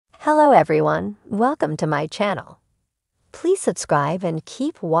Hello everyone, welcome to my channel. Please subscribe and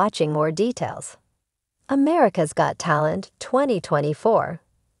keep watching more details. America's Got Talent 2024.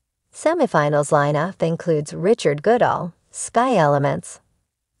 Semifinals lineup includes Richard Goodall, Sky Elements.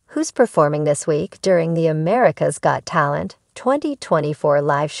 Who's performing this week during the America's Got Talent 2024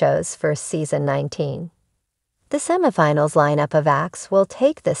 live shows for Season 19? The semifinals lineup of acts will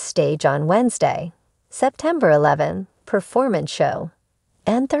take the stage on Wednesday, September 11, performance show,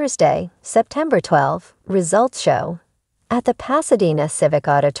 and Thursday, September 12, results show, at the Pasadena Civic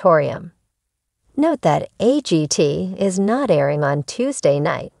Auditorium. Note that AGT is not airing on Tuesday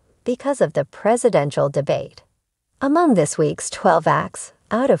night because of the presidential debate. Among this week's 12 acts,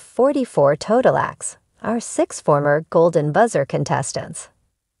 out of 44 total acts, are 6 former Golden Buzzer contestants: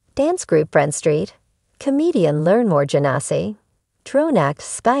 dance group Brent Street, comedian Learnmore Janasi, drone act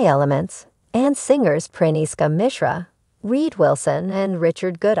Sky Elements, and singers Praniska Mishra, Reed Wilson, and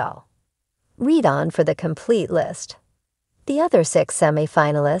Richard Goodall. Read on for the complete list. The other 6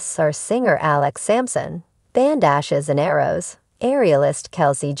 semi-finalists are singer Alex Sampson, band Ashes and Arrows, aerialist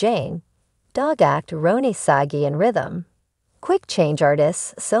Kelsey Jane, dog act Roni Sagi and Rhythm, quick change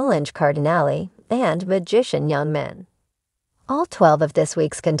artists Solange Cardinale, and magician Young Min. All 12 of this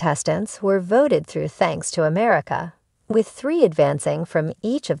week's contestants were voted through Thanks to America, with 3 advancing from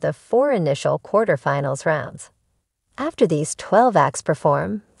each of the 4 initial quarterfinals rounds. After these 12 acts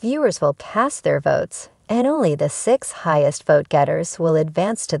perform, viewers will cast their votes, and only the 6 highest vote-getters will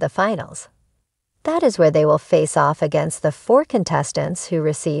advance to the finals. That is where they will face off against the 4 contestants who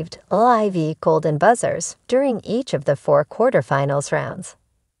received live Golden Buzzers during each of the 4 quarterfinals rounds.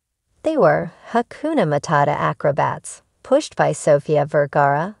 They were Hakuna Matata Acrobats, pushed by Sofia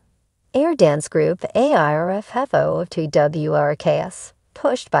Vergara; air dance group ARFFO to WRKS,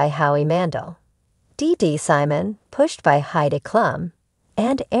 pushed by Howie Mandel; D.D. Simon, pushed by Heidi Klum;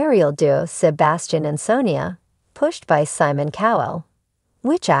 and aerial duo Sebastian and Sonia, pushed by Simon Cowell.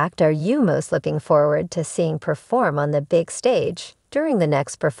 Which act are you most looking forward to seeing perform on the big stage during the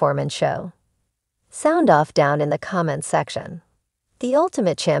next performance show? Sound off down in the comments section. The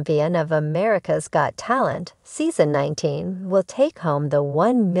ultimate champion of America's Got Talent Season 19 will take home the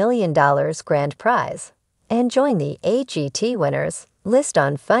 $1 million grand prize and join the AGT winners list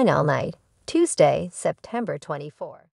on final night, Tuesday, September 24.